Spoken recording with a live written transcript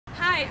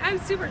Hi, I'm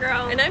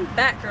Supergirl. And I'm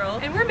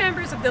Batgirl. And we're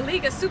members of the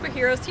League of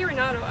Superheroes here in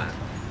Ottawa.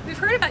 We've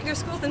heard about your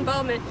school's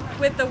involvement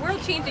with the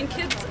World-Changing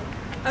Kids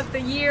of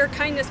the Year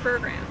Kindness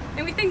Program,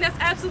 and we think that's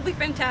absolutely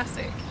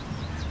fantastic.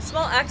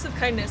 Small acts of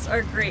kindness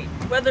are great.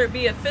 Whether it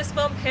be a fist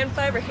bump, hand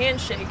five, or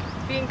handshake,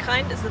 being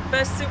kind is the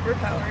best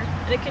superpower,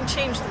 and it can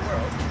change the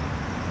world.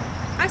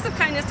 Acts of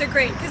kindness are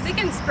great because they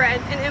can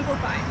spread and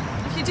amplify.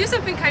 If you do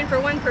something kind for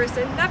one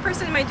person, that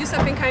person might do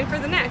something kind for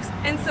the next,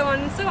 and so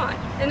on and so on.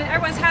 And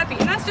everyone's happy,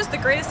 and that's just the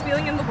greatest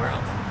feeling in the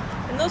world.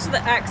 And those are the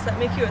acts that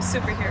make you a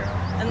superhero,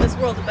 and this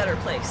world a better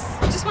place.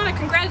 We just want to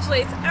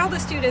congratulate all the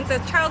students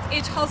at Charles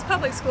H. Hulse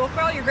Public School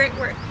for all your great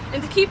work,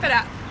 and to keep it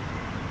up.